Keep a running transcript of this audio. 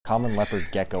Common leopard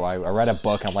gecko. I read a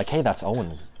book. I'm like, hey, that's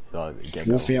Owen's gecko.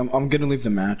 Wolfie, I'm gonna leave the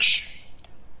match.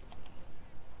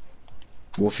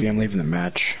 Wolfie, I'm leaving the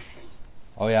match.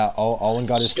 Oh yeah, Owen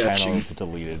got his Sketching. channel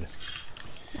deleted.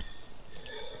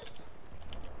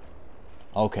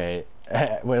 Okay,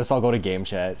 wait, let's all go to game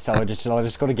chat. So just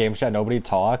go to game chat. Nobody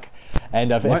talk.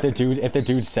 And if the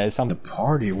dude says something, The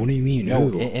party? What do you mean? no,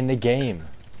 Who? in the game.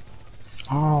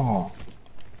 Oh.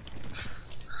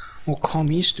 Well, call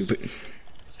me stupid.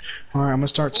 Alright, I'm gonna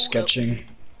start sketching.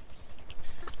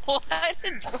 What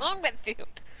is wrong with you?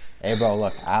 Hey bro,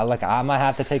 look, I might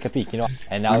have to take a peek, you know.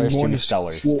 And now I'm there's two going to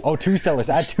stellars. school. Oh, two stellars.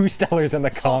 Add two stellars in the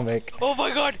comic. Oh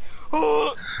my god!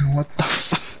 Oh. What the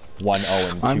f- One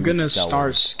Owen. Two I'm gonna stellars.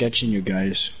 start sketching you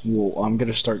guys. Well, I'm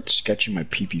gonna start sketching my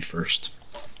pee-pee first.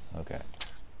 Okay.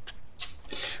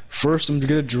 First, I'm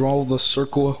gonna draw the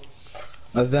circle,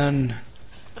 and then...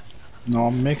 No,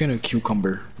 I'm making a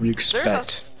cucumber. What do you There's a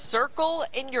expect? circle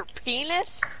in your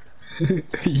penis?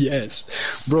 Yes.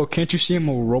 Bro, can't you see I'm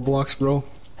a Roblox, bro?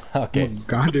 Okay. I'm a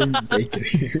goddamn bacon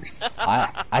here.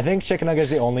 I think Chicken Nugget is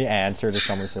the only answer to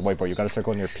someone who said, wait bro, you got a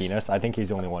circle in your penis? I think he's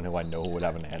the only one who I know who would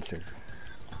have an answer.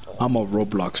 I'm a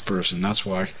Roblox person, that's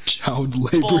why. Child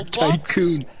labor Roblox?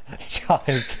 tycoon.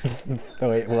 Child. Oh,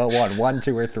 wait, well, one,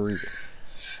 two, or three.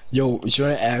 Yo, should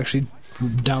I actually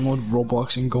download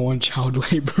Roblox and go on child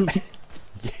labor?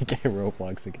 Get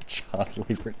Roblox and get Child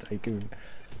Labor Tycoon.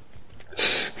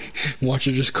 Watch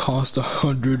it just cost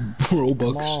 100 Robux.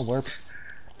 Come on, we're...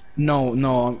 No,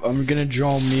 I'm gonna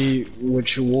draw me,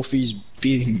 which Wolfie's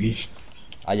beating me.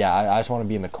 Yeah, I just want to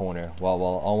be in the corner while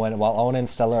Owen and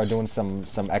Stella are doing some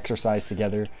exercise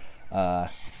together,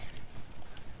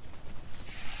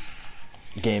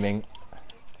 gaming.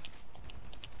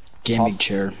 Gaming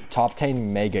chair. Top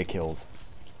 10 mega kills.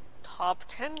 Top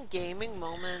 10 gaming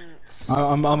moments.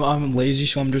 I'm lazy,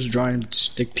 so I'm just drawing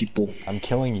stick people. I'm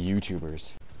killing YouTubers.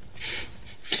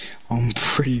 I'm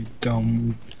pretty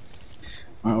dumb.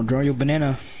 I'll draw you a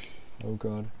banana. Oh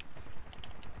god.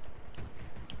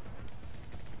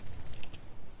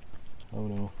 Oh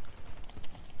no.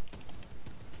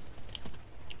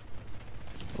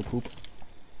 Oh poop.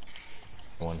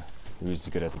 One who's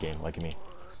good at the game, like me.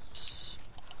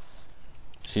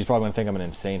 She's probably gonna think I'm an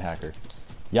insane hacker.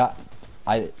 Yeah,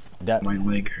 that My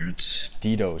leg hurts.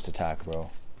 DDoS attack, bro.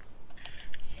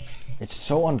 It's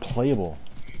so unplayable.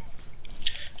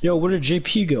 Yo, where did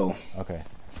JP go? Okay,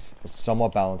 it's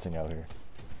somewhat balancing out here.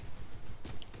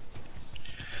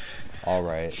 All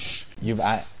right, you've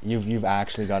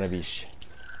actually got to be.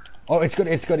 Oh, it's good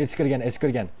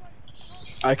again.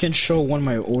 I can show one of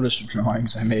my oldest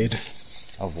drawings I made.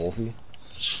 Of Wolfie.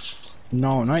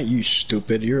 No, not you,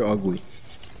 stupid. You're ugly.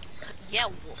 Yeah,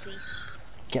 Wolfie.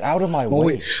 Get out of my Oh way.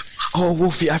 wait. Oh,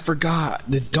 Wolfie, I forgot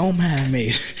the dome hat I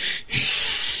made.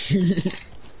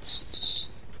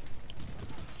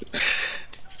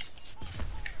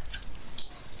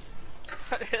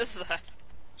 What is that?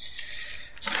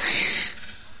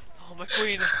 Oh, my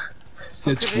queen.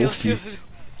 It's Wolfie.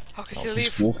 How can she It's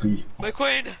leave? Wolfie. My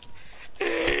queen.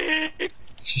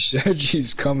 She said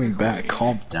she's coming back.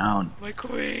 Calm down. My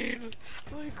queen.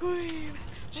 My queen.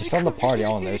 She's from the party.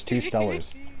 Oh, and there's two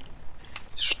stellars.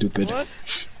 Stupid. What?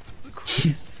 My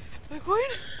queen. My queen.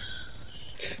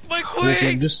 My Wolfie,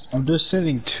 queen. I'm just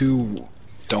sending two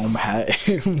dome hat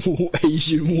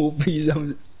Asian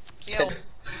Wolfies. Yo.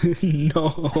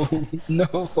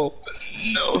 No.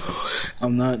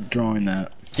 I'm not drawing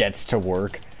that. Gets to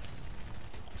work.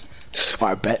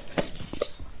 I bet.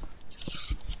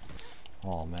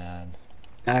 Oh man.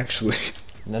 Actually,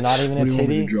 No, not even what a do you want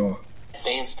me titty. to draw?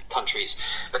 Advanced countries,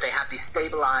 but they have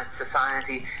destabilized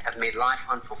society, have made life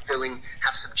unfulfilling,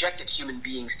 have subjected human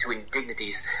beings to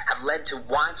indignities, have led to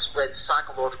widespread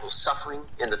psychological suffering,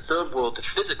 in the third world to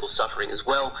physical suffering as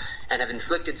well, and have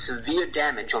inflicted severe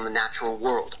damage on the natural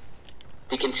world.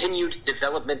 The continued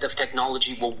development of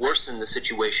technology will worsen the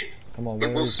situation. Come on, It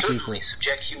where will is people? certainly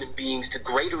subject human beings to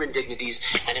greater indignities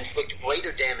and inflict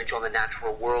greater damage on the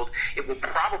natural world. It will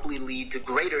probably lead to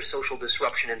greater social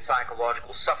disruption and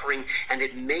psychological suffering, and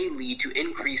it may lead to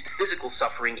increased physical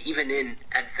suffering even in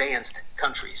advanced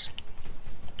countries.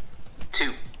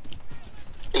 2.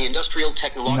 The industrial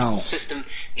technological No. system.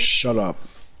 Shut up.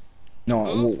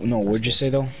 No, no. What'd you say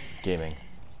though? Gaming.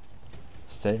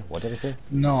 Say what did I say?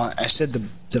 No, I said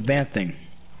the ban thing.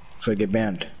 If I get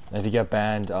banned. If you get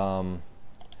banned,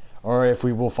 or if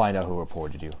we will find out who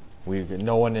reported you.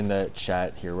 No one in the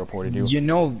chat here reported you. You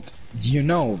know,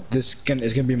 this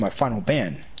is gonna be my final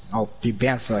ban. I'll be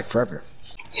banned for like forever.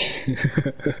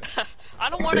 I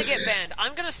don't want to get banned.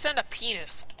 I'm gonna send a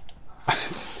penis.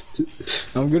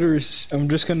 I'm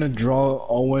just gonna draw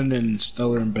Owen and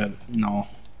Stellar in bed. No.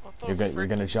 You're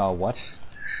gonna draw what?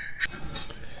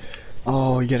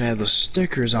 Oh, you gotta have the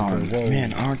stickers on. whoa.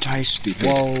 Man, aren't I stupid?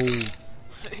 Whoa.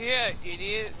 Yeah,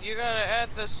 idiot. You gotta add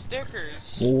the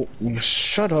stickers. Well,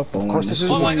 shut up, Owen. course This it's is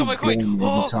Oh why my you god, my queen! blame every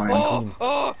Oh, time.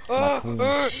 oh, oh,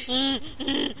 My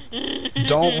oh,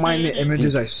 Don't mind the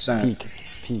images I sent.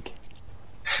 Peek.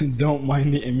 Don't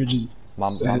mind the images. My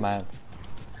sent. man.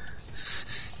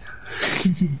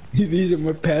 These are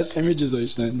my past images I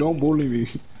sent. Don't bully me.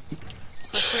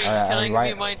 Can Alright, I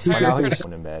give you my right now entire he's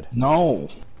in bed. No.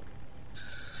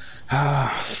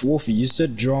 Wolfie, you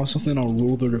said draw something on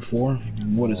Rule 34.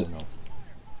 What is it? No.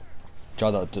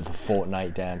 Draw the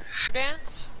Fortnite dance.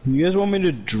 dance? You guys want me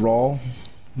to draw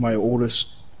my oldest?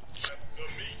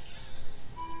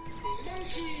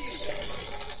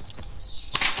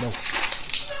 No.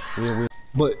 We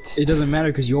But it doesn't matter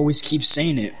because you always keep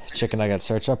saying it. Chicken nugget,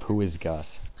 search up who is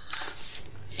Gus.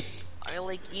 I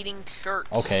like eating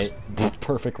shirts. Okay,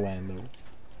 perfect land though.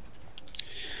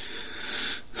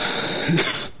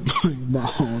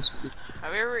 Balls.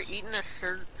 Have you ever eaten a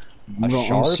shirt? A No, I'm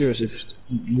shark? serious.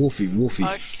 Wolfie.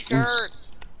 A shirt.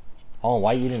 Oh,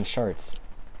 why you eating shirts?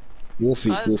 Wolfie.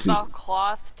 Cause the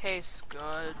cloth tastes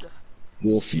good.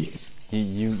 Wolfie.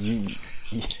 You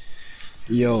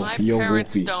Yo, My yo,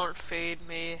 parents Wolfie. don't feed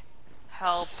me.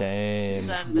 Help. Same.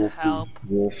 Send Wolfie. help.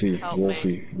 Wolfie. Help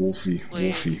Wolfie. Wolfie.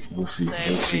 Please. Wolfie. Wolfie. Save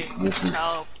Wolfie. me. Wolfie.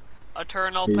 Help.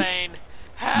 Eternal Hey. pain. Yo,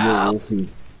 Help. Wolfie.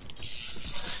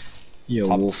 Yo,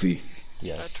 Top- Wolfie.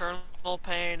 Yes. Eternal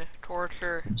pain.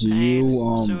 Torture. Do pain.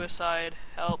 you, Suicide.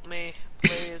 Help me.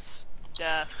 Please.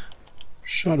 Death.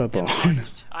 Shut up, on.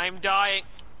 I'm dying.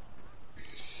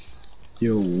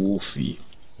 Yo, Wolfie.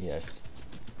 Yes.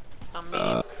 I'm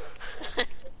me.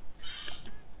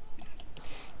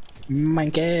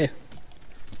 Monkey.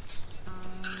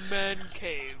 Men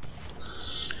cave.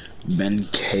 Men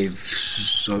cave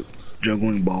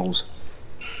juggling balls.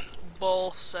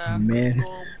 Bull sack. Man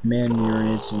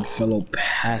urinates on fellow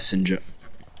passenger.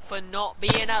 For not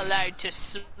being allowed to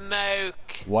smoke.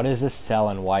 What is this cell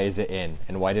and why is it in?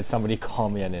 And why did somebody call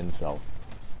me an incel?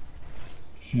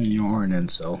 You are an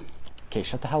incel. Okay,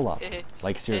 shut the hell up.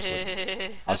 Like seriously.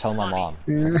 I'll That's tell my funny.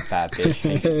 mom. Like a fat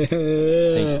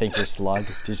bitch. Think you're slug.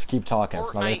 Just keep talking.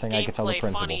 It's another Fortnite thing I can tell the gameplay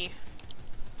principal. funny.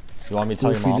 You want me to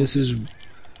tell your Wolfie, mom?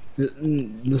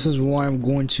 this is why I'm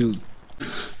going to.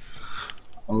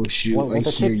 Oh shoot! What I the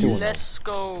hear chick you, doing? Let's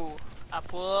go.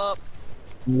 Up up.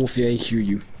 Wolfie. I hear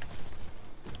you.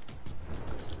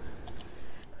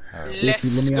 Alright.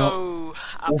 Let's let me out. go.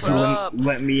 Up Wolfie, up.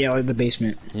 let me out of the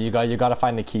basement. You gotta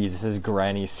find the keys. This is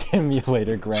Granny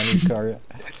Simulator. Granny's car.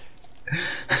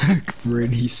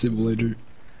 Granny simulator.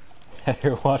 Have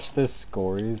you watched the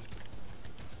Scories?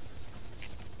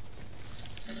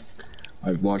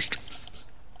 I've watched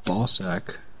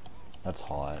Bossack. That's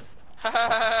hot.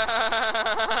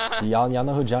 Y'all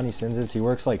know who Johnny Sins is? He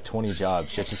works like 20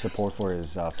 jobs just to support for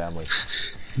his family.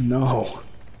 No.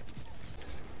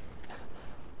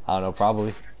 I don't know,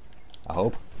 probably. I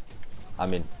hope. I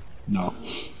mean, No.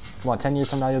 come on, 10 years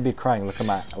from now you'll be crying. Look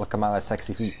at my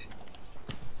sexy feet.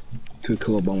 To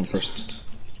kill a bone first.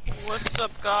 What's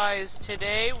up, guys?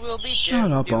 Today we'll be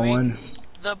Shut up, doing Owen.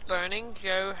 the Burning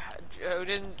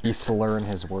Joden. He's slurring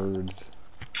his words.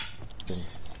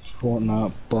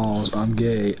 Fortnite balls, I'm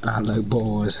gay, I like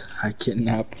boys, I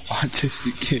kidnap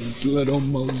autistic kids, little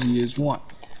Mosey is one.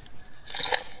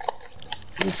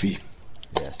 Wolfie,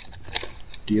 Yes.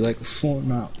 do you like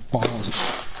Fortnite balls?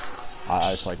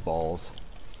 I just like balls.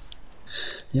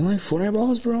 You like Fortnite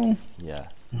balls, bro? Yeah.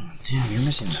 Oh, damn, you're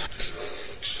missing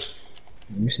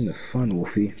the fun,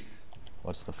 Wolfie.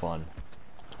 What's the fun?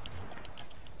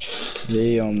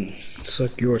 They,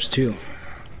 suck yours too.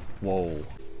 Whoa.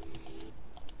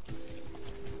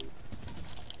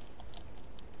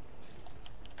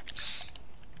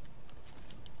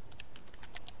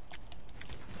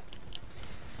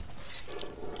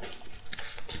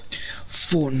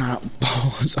 Fortnite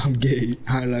balls, I'm gay,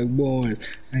 I like boys,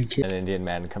 I kid. An Indian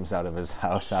man comes out of his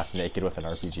house half naked with an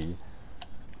RPG.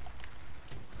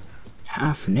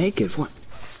 Half naked, what?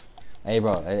 Hey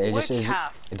bro, Which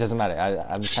half? it doesn't matter.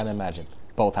 I'm just trying to imagine.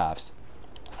 Both halves.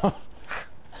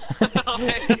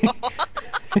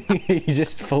 He's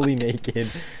just fully naked.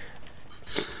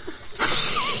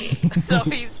 So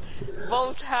he's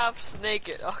both halves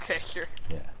naked. Okay, sure.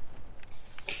 Yeah.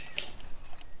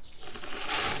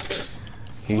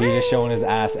 He's just showing his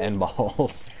ass and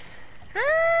balls.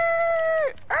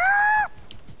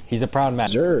 He's a proud man.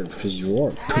 Deserve, because you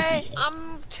are. Hey,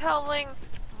 I'm telling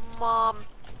Mom.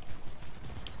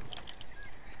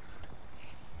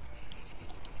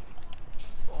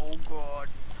 Oh God.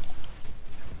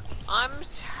 I'm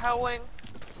telling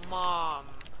Mom.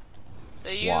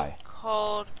 that you Why?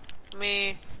 called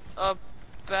me a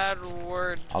bad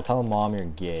word. I'll tell Mom you're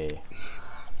gay.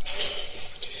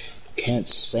 Can't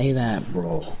say that,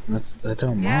 bro. That's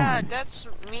our Yeah, mom. that's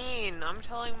mean. I'm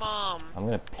telling Mom. I'm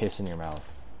gonna piss in your mouth.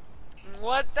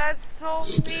 What? That's so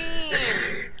mean.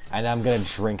 And I'm gonna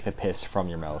drink the piss from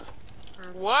your mouth.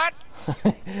 What?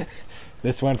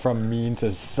 This went from mean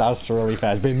to sus really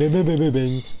fast. Bing, bing, bing, bing, bing,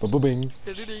 bing, bing, bing, bing.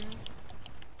 Ding ding.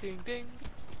 Ding ding.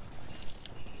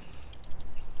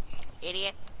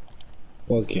 Idiot.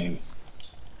 What game?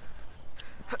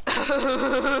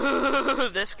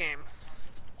 This game.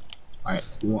 Alright,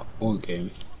 what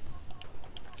game?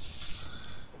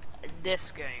 This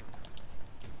game.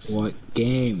 What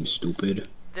game, stupid?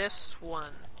 This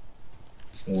one.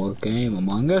 What game?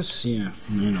 Among Us? Yeah.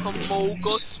 I know what game it Among is.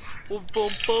 Us. Bum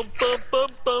bum bum bum bum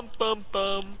bum bum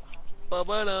bum.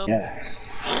 Ba-ba-dum.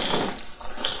 Yeah.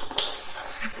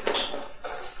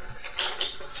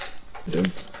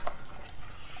 Dude.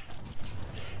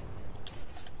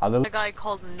 A guy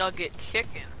called Nugget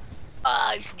Chicken.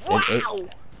 Wow!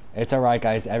 It's alright,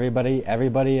 guys. Everybody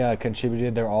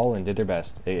contributed their all and did their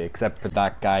best. Except for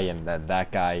that guy and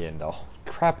that guy and... Oh,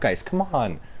 crap, guys. Come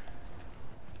on.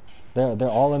 They're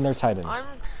all in their Titans. I'm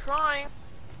trying.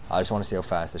 I just want to see how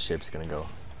fast the ship's gonna go.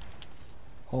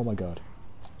 Oh my god.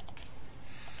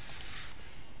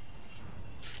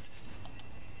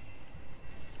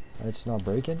 It's not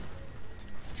breaking?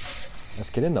 Let's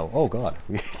get in though. Oh god.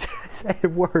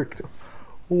 It worked.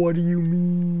 What do you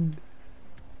mean?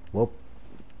 Well,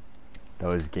 that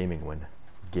was gaming win.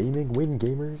 Gaming win,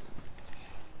 gamers?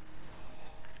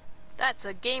 That's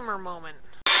a gamer moment.